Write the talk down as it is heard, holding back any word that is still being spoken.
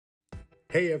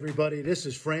Hey everybody, this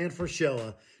is Fran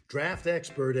Fraschella, draft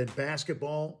expert and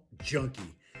basketball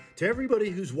junkie. To everybody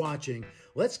who's watching,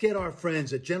 let's get our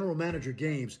friends at General Manager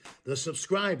Games the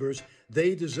subscribers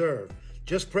they deserve.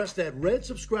 Just press that red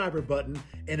subscriber button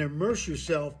and immerse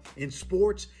yourself in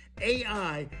sports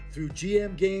AI through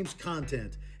GM Games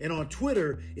content. And on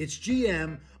Twitter, it's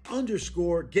GM_games.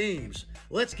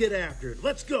 Let's get after it.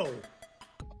 Let's go.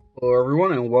 Hello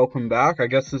everyone and welcome back. I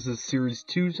guess this is Series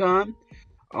 2 time.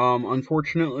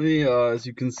 Unfortunately, as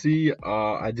you can see,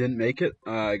 I didn't make it.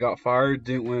 I got fired,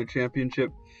 didn't win a championship,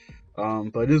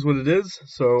 but it is what it is.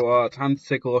 So, time to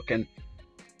take a look, and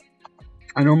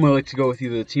I normally like to go with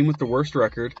either the team with the worst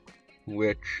record,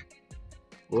 which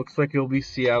looks like it'll be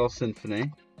Seattle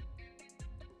Symphony.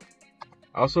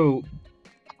 Also,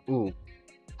 I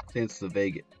think it's the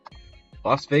Vegas.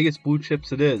 Las Vegas Blue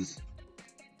Chips it is.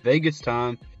 Vegas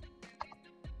time.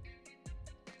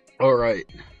 Alright.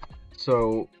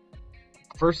 So,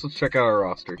 first let's check out our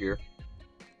roster here.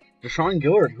 Deshaun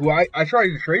Gillard, who I tried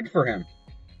to trade for him.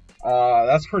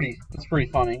 That's pretty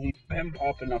funny. Him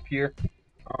popping up here.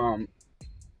 I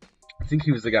think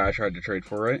he was the guy I tried to trade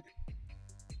for, right?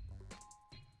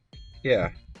 Yeah,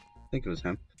 I think it was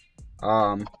him.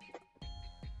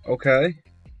 Okay.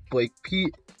 Blake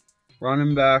Pete,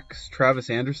 running backs, Travis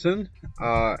Anderson.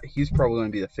 He's probably going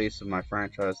to be the face of my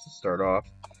franchise to start off.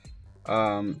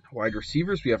 Wide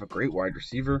receivers, we have a great wide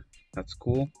receiver. That's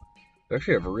cool. We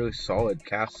actually have a really solid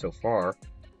cast so far.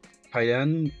 Tight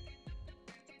end.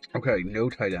 Okay, no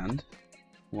tight end.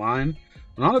 Line.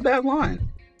 Not a bad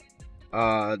line.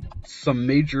 Some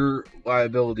major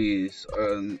liabilities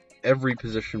on every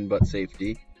position but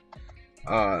safety.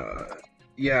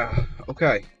 Yeah,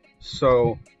 okay.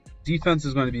 So, defense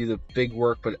is going to be the big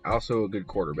work, but also a good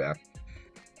quarterback.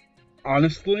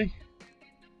 Honestly,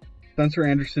 Spencer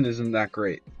Anderson isn't that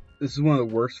great. This is one of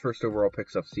the worst first overall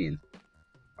picks I've seen.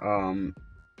 I'm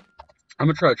going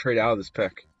to try to trade out of this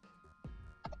pick.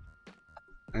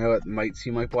 I know it might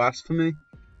seem like blasphemy,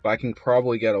 but I can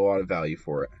probably get a lot of value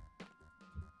for it.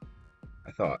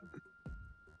 I thought.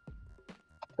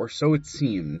 Or so it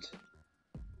seemed.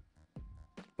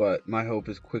 But my hope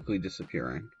is quickly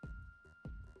disappearing.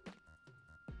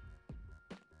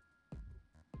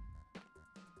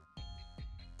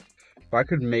 If I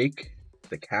could make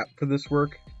the cap for this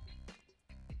work,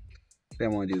 I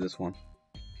want to do this one.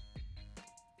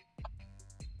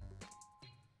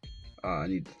 I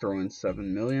need to throw in $7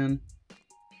 million.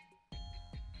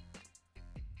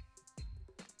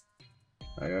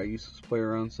 I got a useless player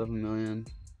around $7 million.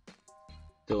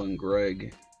 Dylan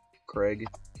Craig.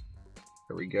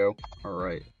 There we go.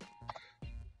 Alright.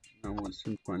 I'm going to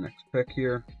send my next pick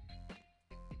here.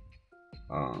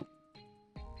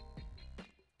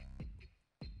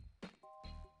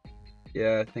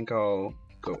 Yeah, I think I'll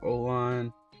go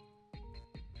O-line.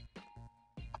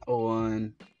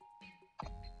 O-line.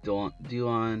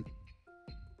 D-line.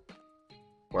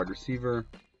 Wide receiver.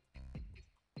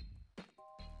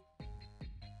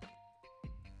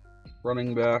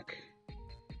 Running back.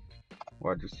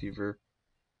 Wide receiver.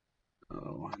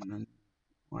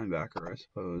 Linebacker, I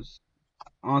suppose.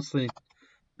 Honestly,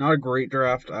 not a great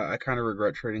draft. I kind of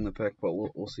regret trading the pick, but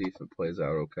we'll see if it plays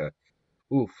out okay.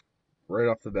 Oof. Right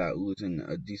off the bat, losing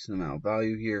a decent amount of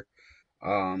value here.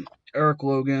 Eric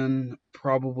Logan,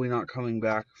 probably not coming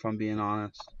back, if I'm being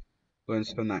honest. Go ahead and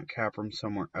spend that cap room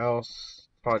somewhere else.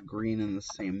 Todd Green in the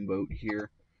same boat here.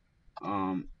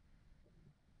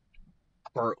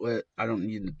 Bartlett, I don't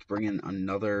need to bring in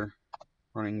another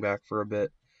running back for a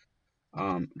bit.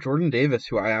 Jordan Davis,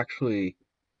 who I actually...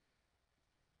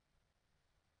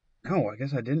 No, I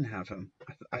guess I didn't have him.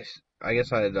 I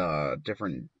guess I had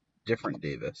different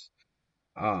Davis.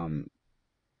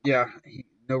 Yeah,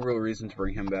 no real reason to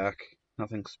bring him back.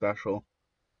 Nothing special.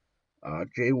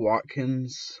 Jay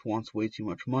Watkins wants way too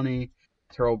much money.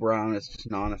 Terrell Brown is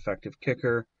just not an effective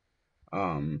kicker.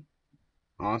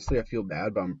 Honestly, I feel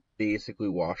bad, but I'm basically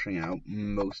washing out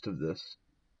most of this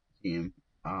team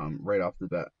right off the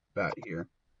bat here.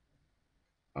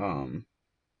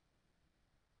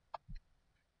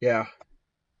 Yeah,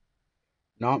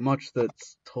 not much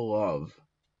that's to love.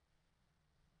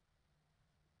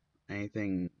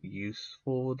 Anything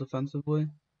useful defensively?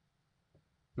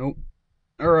 Nope.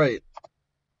 Alright.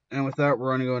 And with that, we're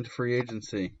going to go into free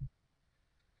agency.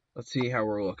 Let's see how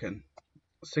we're looking.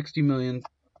 $60 million.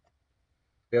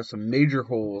 We have some major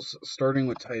holes, starting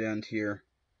with tight end here.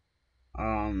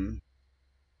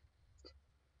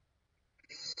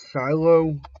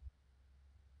 Shiloh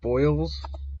Boyles.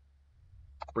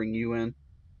 Bring you in.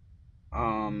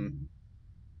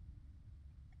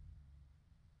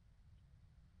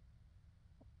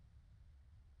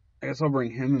 I guess I'll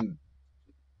bring him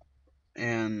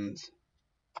and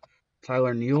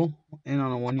Tyler Neal in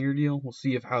on a 1-year deal. We'll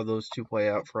see how those two play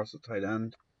out for us at tight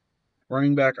end.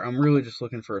 Running back, I'm really just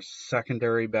looking for a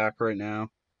secondary back right now.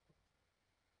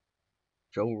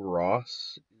 Joe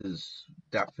Ross is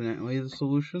definitely the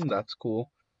solution. That's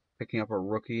cool. Picking up a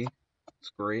rookie,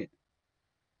 it's great.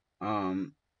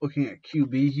 Looking at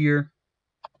QB here,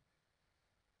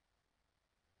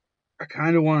 I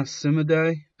kind of want a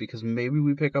Simaday because maybe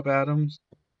we pick up Adams.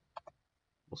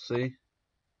 We'll see.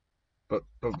 But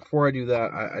before I do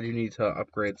that, I do need to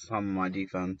upgrade some of my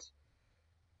defense.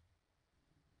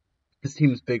 This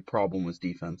team's big problem was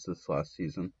defense this last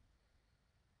season.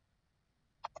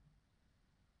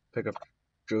 Pick up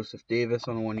Joseph Davis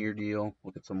on a 1-year deal.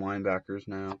 Look at some linebackers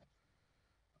now.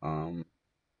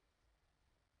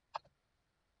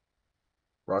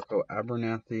 Rocco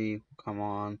Abernathy, come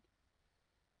on.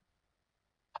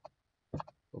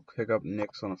 We'll pick up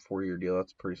Nix on a 4-year deal.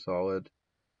 That's pretty solid.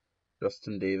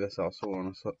 Justin Davis also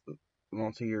on a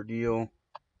multi-year deal.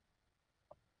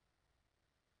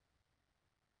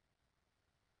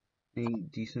 Any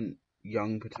decent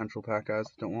young potential pack guys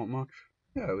that don't want much?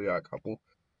 Yeah, we got a couple.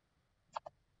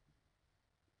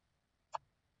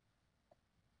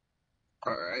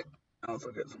 Alright, now let's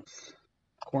look at some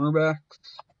cornerbacks.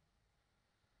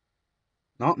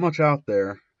 Not much out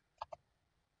there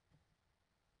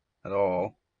at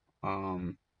all.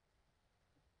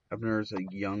 Ebner's a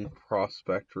young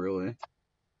prospect, really. Let's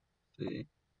see.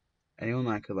 Anyone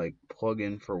that could like plug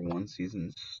in for 1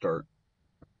 season start.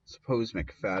 Suppose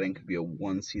McFadden could be a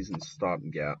 1 season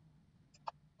stopgap.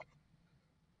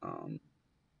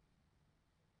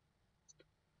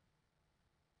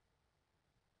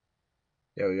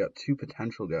 Yeah, we got 2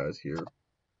 potential guys here to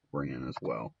bring in as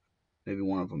well. Maybe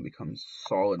one of them becomes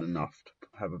solid enough to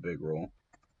have a big role.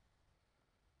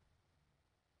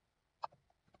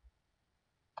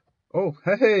 Oh,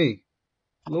 hey!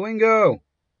 Luingo!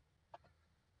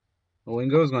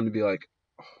 Luingo is going to be like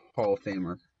Hall of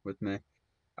Famer with me.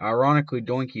 Ironically,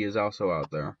 Doinky is also out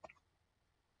there.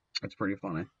 It's pretty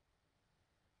funny.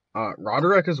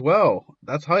 Roderick as well.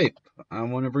 That's hype. I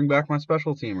want to bring back my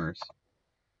special teamers.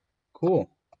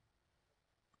 Cool.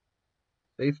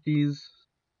 Safeties.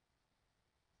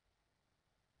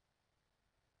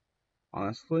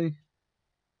 Honestly,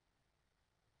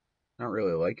 not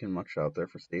really liking much out there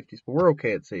for safeties, but we're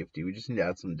okay at safety. We just need to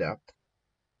add some depth.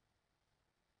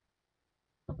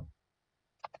 So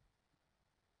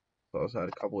let's add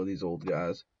a couple of these old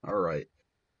guys. All right.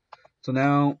 So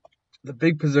now the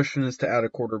big position is to add a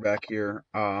quarterback here.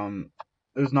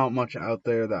 There's not much out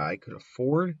there that I could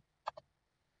afford.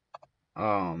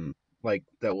 Like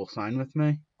that will sign with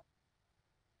me.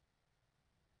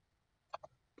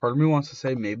 Part of me wants to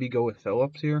say maybe go with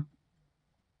Phillips here.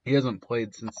 He hasn't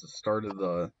played since the start of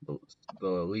the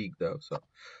league though, so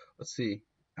let's see.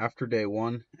 After day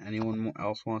 1, anyone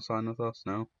else want to sign with us?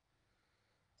 No?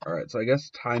 Alright, so I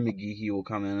guess Ty McGeehee will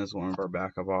come in as one of our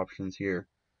backup options here.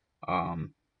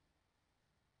 Can't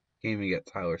even get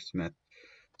Tyler Smith.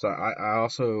 So I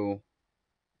also...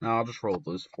 No, I'll just roll with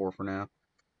those 4 for now.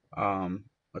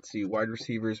 Let's see, wide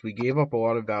receivers. We gave up a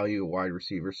lot of value at wide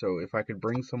receiver, so if I could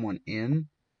bring someone in,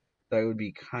 that would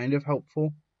be kind of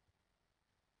helpful.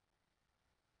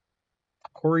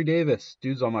 Corey Davis,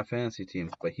 dude's on my fantasy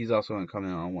team, but he's also going to come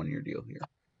in on a 1-year deal here.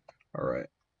 Alright.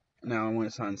 Now I want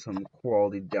to sign some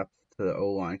quality depth to the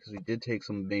O-line because we did take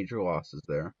some major losses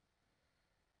there.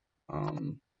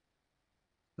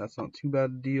 That's not too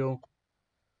bad a deal.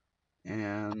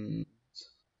 And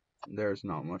there's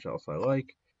not much else I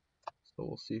like. So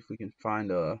we'll see if we can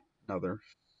find another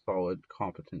solid,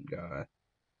 competent guy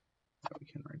that we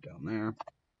can write down there.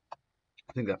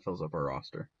 I think that fills up our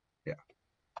roster. Yeah.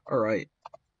 Alright.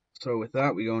 So with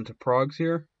that, we go into progs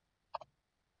here.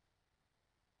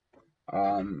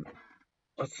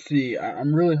 Let's see.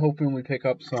 I'm really hoping we pick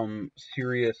up some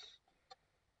serious...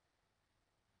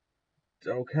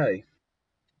 Okay.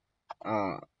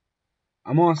 I'm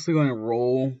honestly going to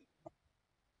roll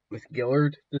with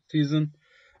Gillard this season.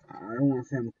 I don't want to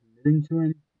say I'm committing to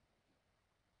him,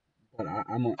 but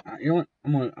you know what?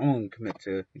 I'm going to commit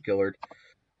to Gillard.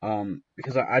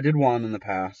 Because I did want him in the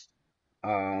past.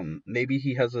 Maybe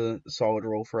he has a solid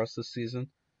role for us this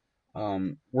season.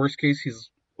 Worst case, he's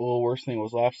a little worse than he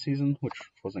was last season, which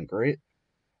wasn't great.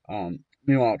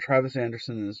 Meanwhile, Travis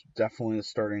Anderson is definitely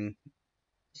the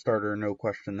starter, no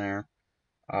question there.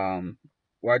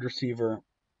 Wide receiver,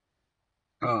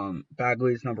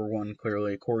 Bagley's number 1,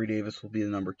 clearly. Corey Davis will be the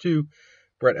number 2.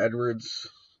 Brett Edwards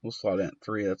will slot in at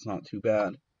 3. That's not too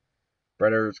bad.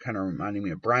 Brett Edwards kind of reminding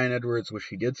me of Brian Edwards. Wish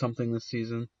he did something this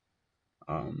season.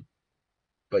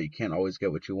 But you can't always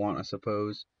get what you want, I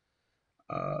suppose.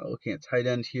 Looking at tight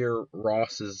end here,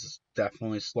 Ross is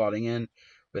definitely slotting in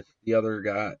with the other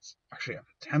guys. Actually, I'm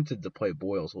tempted to play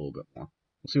Boyles a little bit more.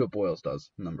 We'll see what Boyles does,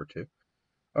 number 2.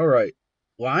 All right,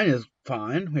 line is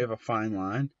fine. We have a fine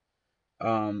line.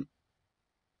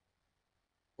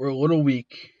 We're a little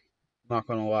weak, not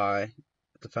going to lie,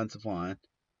 defensive line.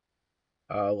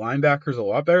 Linebacker's a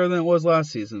lot better than it was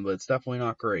last season, but it's definitely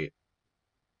not great.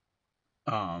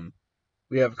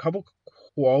 We have a couple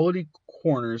quality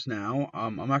corners now.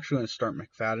 I'm actually going to start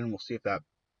McFadden. We'll see if that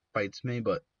bites me,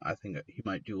 but I think he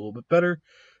might do a little bit better.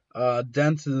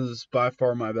 Dent is by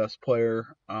far my best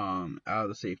player out of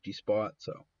the safety spot.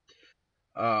 So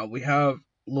we have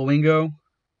Luingo,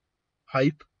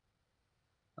 hype.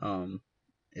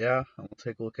 Yeah, we'll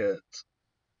take a look at.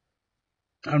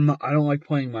 I don't like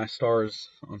playing my stars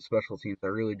on special teams. I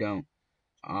really don't.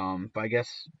 But I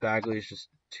guess Bagley is just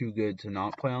too good to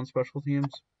not play on special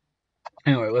teams.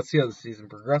 Anyway, let's see how the season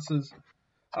progresses.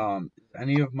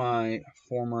 Any of my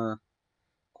former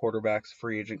quarterbacks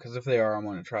free agent? Because if they are, I'm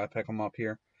going to try to pick them up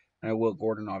here. And Will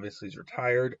Gordon obviously is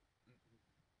retired,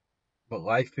 but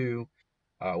Lifu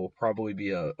will probably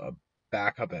be a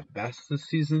backup at best this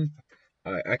season.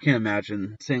 I can't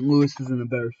imagine St. Louis is in a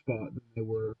better spot than they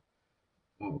were.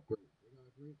 Oh, great.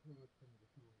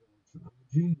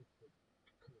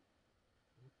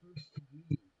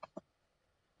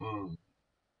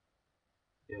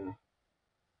 Yeah.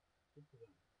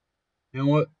 You know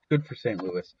what? Good for St.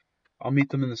 Louis. I'll meet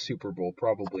them in the Super Bowl.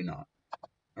 Probably not.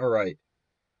 All right.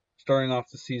 Starting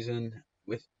off the season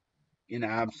with an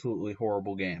absolutely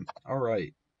horrible game. All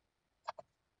right.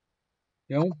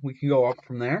 We can go up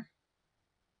from there.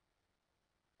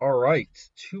 All right.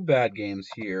 2 bad games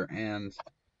here. And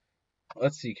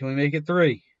let's see. Can we make it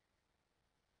 3?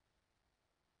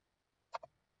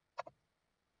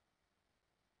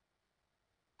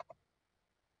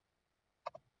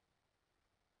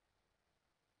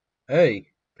 Hey,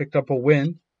 picked up a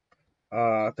win.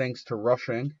 Thanks to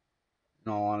rushing,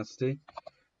 in all honesty.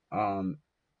 Deshaun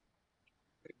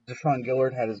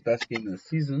Gillard had his best game of the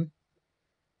season.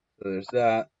 So there's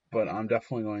that. But I'm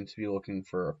definitely going to be looking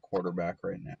for a quarterback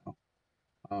right now.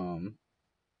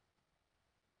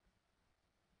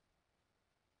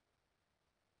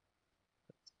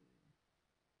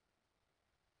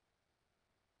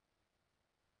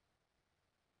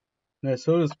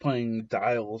 Minnesota's playing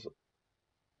Dials,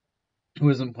 who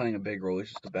isn't playing a big role. He's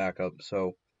just a backup.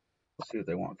 So we'll see what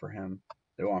they want for him.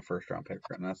 They want a first-round pick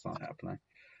for him. That's not happening.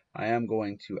 I am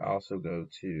going to also go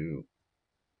to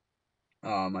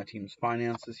my team's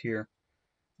finances here,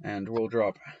 and we'll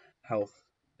drop health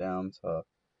down to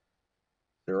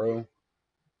 0.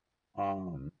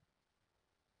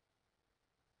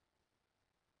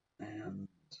 And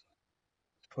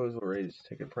suppose we'll raise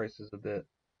ticket prices a bit,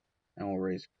 and we'll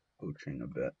raise coaching a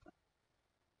bit.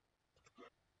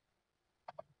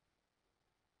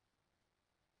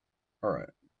 All right.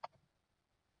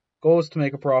 Goal is to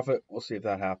make a profit. We'll see if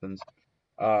that happens.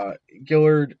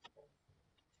 Gillard,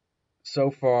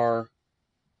 so far,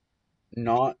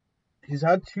 not. He's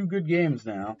had 2 good games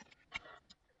now.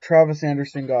 Travis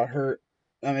Anderson got hurt.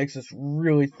 That makes us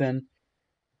really thin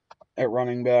at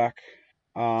running back.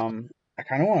 I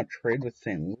kind of want to trade with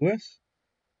St. Louis.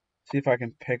 See if I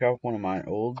can pick up one of my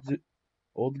old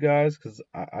guys, because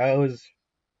I was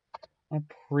on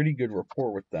a pretty good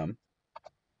rapport with them.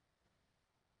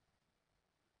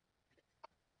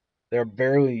 They're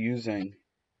barely using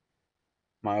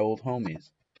my old homies.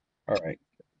 All right,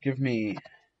 give me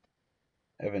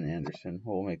Evan Anderson.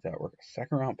 We'll make that work. A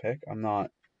 2nd round pick? I'm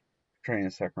not trading a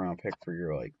 2nd round pick for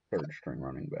your 3rd string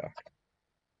running back.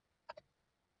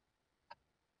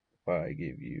 If I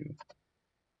gave you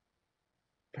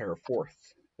a pair of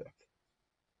 4th, 5th.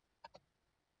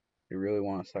 You really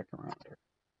want a 2nd rounder?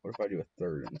 What if I do a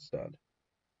 3rd instead?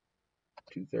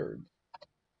 2 thirds.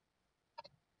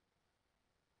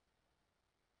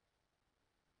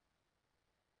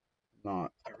 I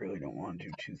really don't want to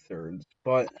do 2 thirds,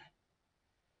 but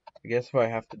I guess if I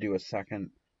have to do a 2nd,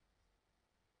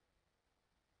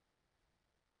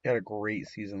 he had a great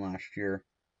season last year.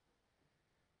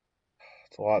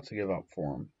 It's a lot to give up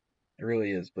for him. It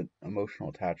really is, but emotional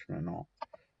attachment and all.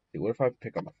 What if I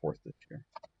pick up a 4th this year?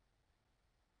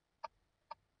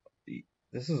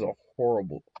 This is a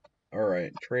horrible.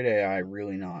 Alright, trade AI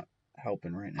really not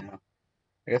helping right now.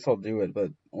 I guess I'll do it, but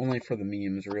only for the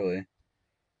memes, really.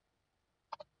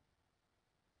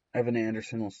 Evan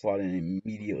Anderson will slot in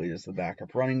immediately as the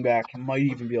backup running back. He might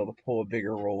even be able to pull a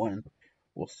bigger role in.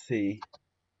 We'll see.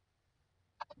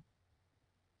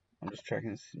 I'm just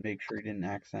checking to make sure he didn't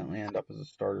accidentally end up as a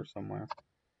starter somewhere.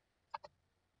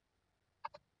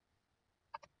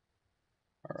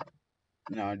 Alright.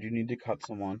 Now I do need to cut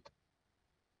someone.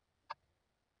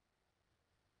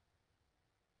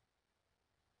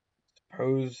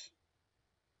 Suppose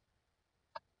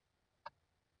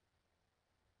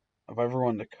if I ever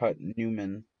wanted to cut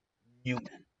Newman is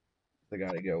the guy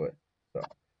to go with. So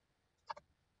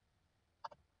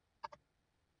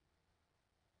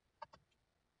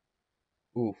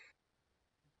oof.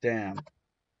 Damn.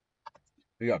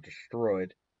 We got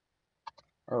destroyed.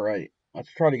 Alright.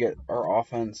 Let's try to get our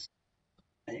offense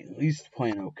at least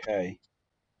playing okay.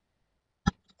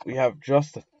 We have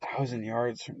just 1,000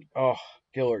 yards from. Oh,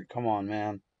 Gillard, come on,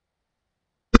 man.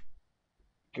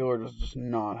 Gillard is just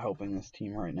not helping this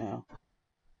team right now.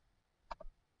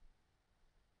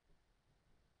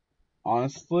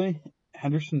 Honestly,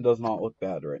 Henderson does not look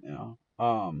bad right now.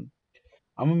 I'm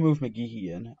gonna move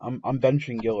McGeehee in. I'm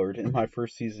benching Gillard in my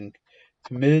first season.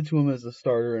 Committed to him as a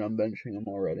starter, and I'm benching him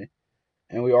already.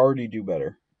 And we already do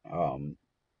better.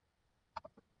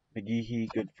 McGeehee,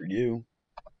 good for you.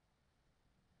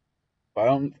 But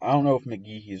I don't know if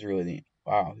McGeehee's really the.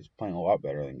 Wow, he's playing a lot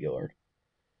better than Gillard.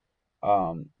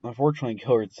 Unfortunately,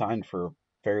 Gillard signed for a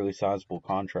fairly sizable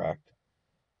contract.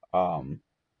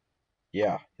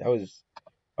 Yeah, that was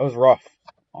rough,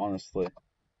 honestly.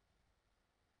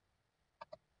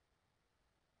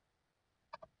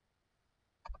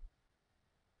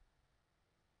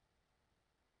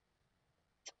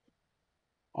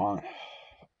 On,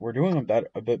 we're doing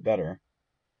a bit better.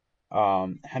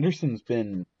 Henderson's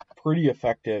been pretty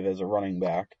effective as a running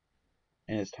back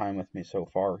in his time with me so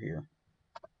far here.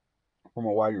 From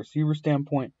a wide receiver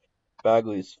standpoint,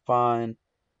 Bagley's fine.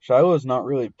 Shiloh's not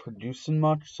really producing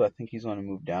much, so I think he's going to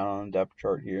move down on the depth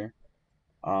chart here.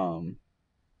 Yeah.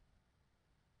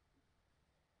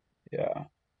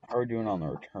 How are we doing on the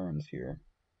returns here?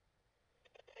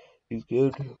 He's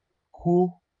good.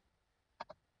 Cool.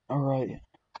 Alright.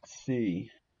 Let's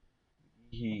see.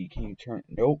 Can you turn?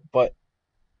 Nope. But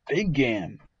big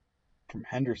game from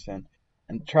Henderson.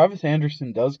 And Travis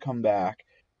Anderson does come back,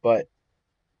 but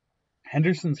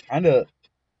Henderson's kind of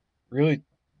really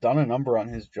done a number on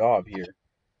his job here.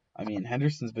 I mean,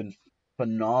 Henderson's been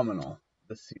phenomenal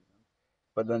this season.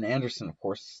 But then Anderson, of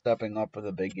course, stepping up with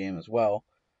a big game as well.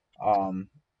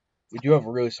 We do have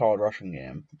a really solid rushing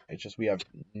game. It's just we have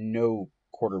no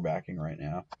quarterbacking right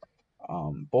now.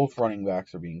 Both running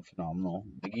backs are being phenomenal.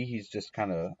 McGeehee's just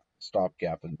kind of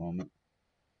stopgap at the moment.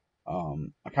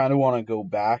 I kind of want to go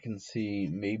back and see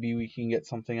maybe we can get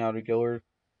something out of Gillard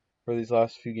for these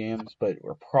last few games, but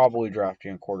we're probably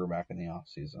drafting a quarterback in the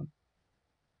offseason.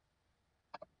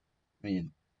 I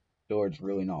mean, Dillard's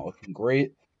really not looking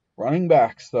great. Running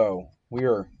backs, though, we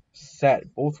are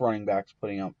set. Both running backs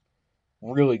putting up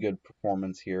really good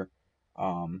performance here.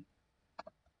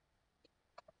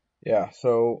 Yeah,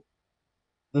 so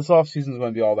this offseason is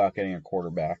going to be all about getting a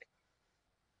quarterback.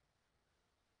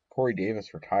 Corey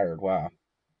Davis retired. Wow.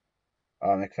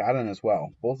 McFadden as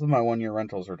well. Both of my one-year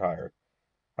rentals retired.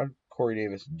 How did Corey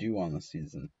Davis do on the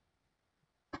season?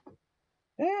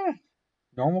 Yeah,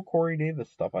 normal Corey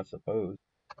Davis stuff, I suppose.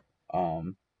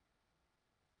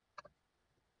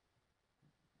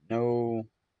 No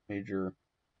major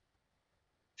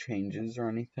changes or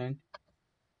anything.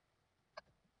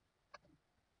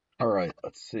 All right,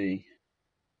 let's see.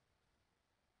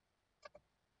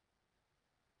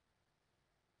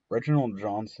 Reginald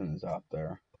Johnson is out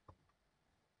there.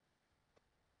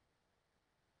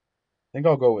 I think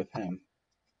I'll go with him.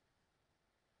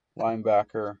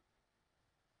 Linebacker.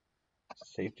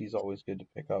 Safety's always good to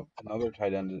pick up. Another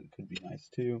tight end could be nice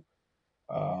too.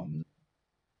 We're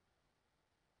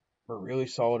really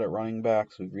solid at running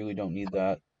backs. We really don't need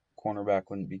that. Cornerback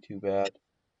wouldn't be too bad.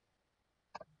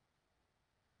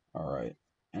 All right.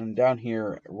 And down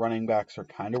here, running backs are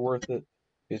kind of worth it.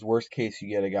 Because worst case, you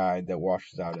get a guy that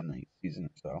washes out in the season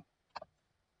or so.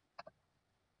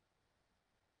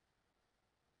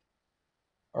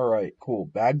 All right, cool.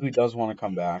 Bagley does want to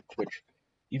come back, which,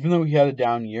 even though he had a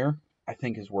down year, I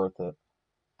think is worth it.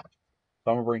 So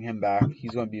I'm going to bring him back.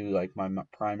 He's going to be like my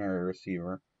primary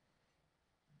receiver.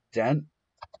 Dent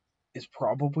is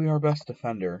probably our best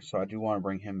defender, so I do want to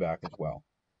bring him back as well.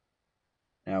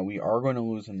 Now, we are going to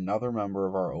lose another member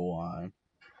of our O-line.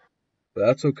 But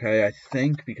that's okay, I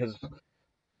think, because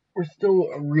we're still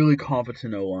a really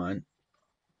competent O-line.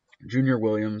 Junior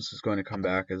Williams is going to come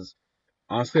back as...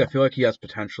 Honestly, I feel like he has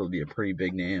potential to be a pretty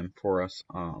big name for us.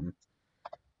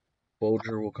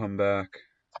 Bolger will come back.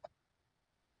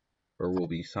 Or will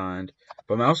be signed.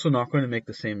 But I'm also not going to make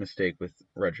the same mistake with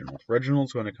Reginald.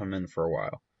 Reginald's going to come in for a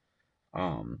while.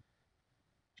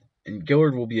 And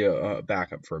Gillard will be a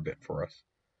backup for a bit for us.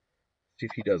 See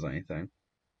if he does anything.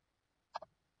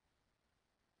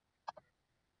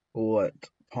 We'll let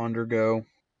Ponder go.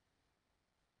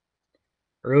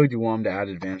 I really do want him to add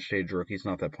advanced stage rookies,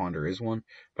 not that Ponder is one,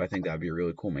 but I think that'd be a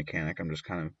really cool mechanic. I'm just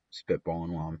kind of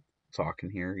spitballing while I'm talking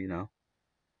here, you know.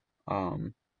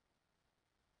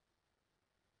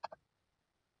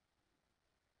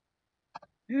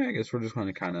 Yeah, I guess we're just going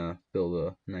to kind of build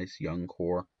a nice young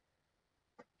core.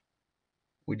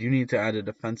 We do need to add a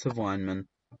defensive lineman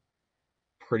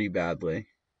pretty badly.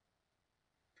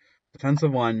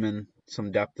 Defensive lineman,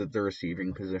 some depth at the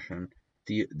receiving position.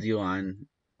 D-line,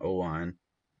 O-line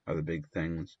are the big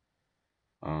things.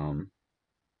 Yeah,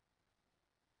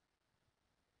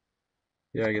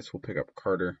 I guess we'll pick up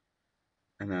Carter.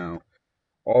 And now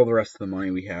all the rest of the money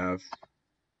we have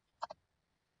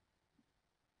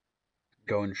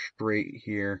going straight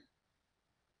here.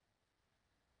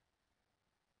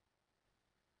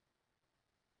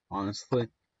 Honestly,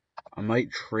 I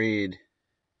might trade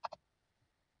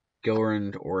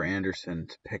Gilrand or Anderson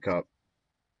to pick up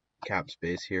cap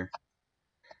space here.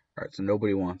 Alright, so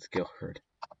nobody wants Gilrand.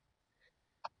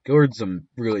 Gillard's a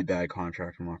really bad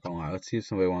contract, I'm not gonna lie. Let's see if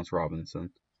somebody wants Robinson.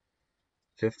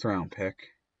 5th round pick.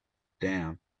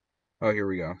 Damn. Oh, here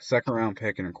we go. 2nd round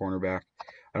pick and a cornerback.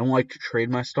 I don't like to trade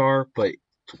my star, but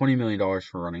 $20 million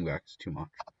for running back is too much.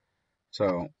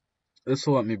 So this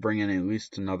will let me bring in at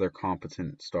least another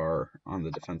competent star on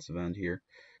the defensive end here.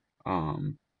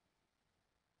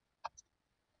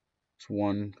 It's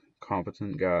one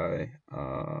competent guy.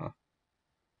 Let's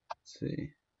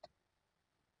see.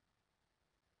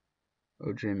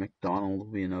 OJ McDonald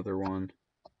will be another one.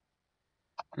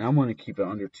 And I'm going to keep it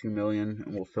under 2 million,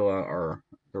 and we'll fill out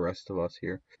the rest of us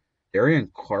here.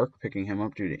 Darian Clark, picking him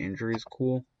up due to injury is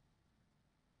cool.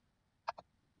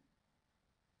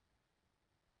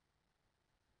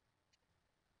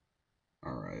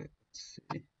 All right, let's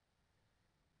see.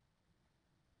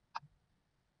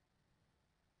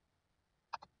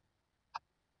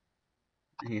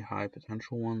 Any high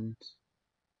potential ones?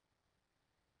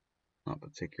 Not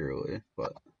particularly,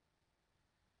 but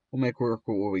we'll make work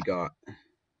with what we got.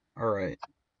 All right.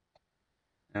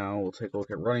 Now we'll take a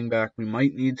look at running back. We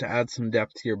might need to add some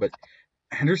depth here, but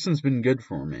Henderson's been good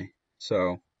for me.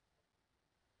 So,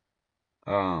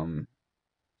 I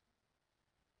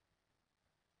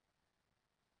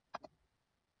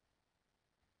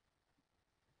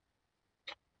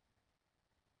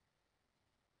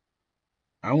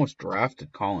almost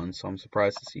drafted Collins, so I'm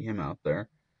surprised to see him out there.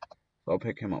 So I'll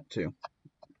pick him up too.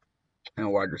 And a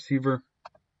wide receiver.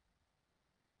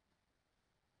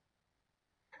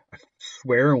 I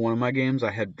swear in one of my games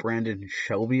I had Brandon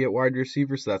Shelby at wide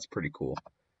receiver, so that's pretty cool.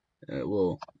 A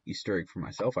little Easter egg for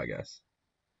myself, I guess.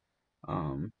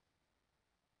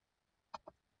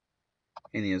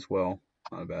 Any as well.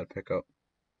 Not a bad pickup.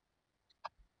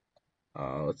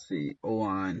 Let's see.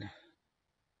 O-line.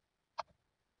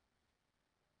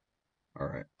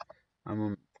 Alright. I'm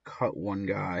going to cut one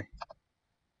guy.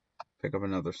 Pick up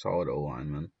another solid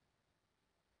O-lineman.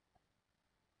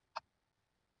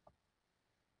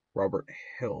 Robert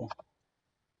Hill.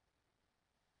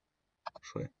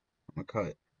 Actually, I'm going to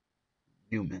cut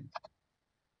Newman.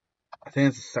 I think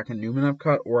it's the second Newman I've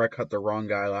cut, or I cut the wrong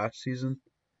guy last season.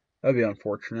 That'd be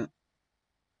unfortunate.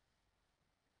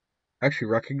 I actually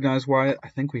recognize Wyatt. I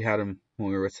think we had him when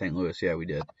we were with St. Louis. Yeah, we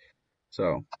did.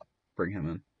 So, bring him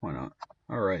in. Why not?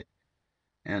 Alright.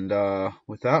 And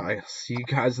with that, I'll see you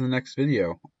guys in the next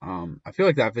video. I feel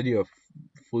like that video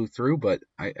flew through, but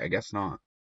I guess not.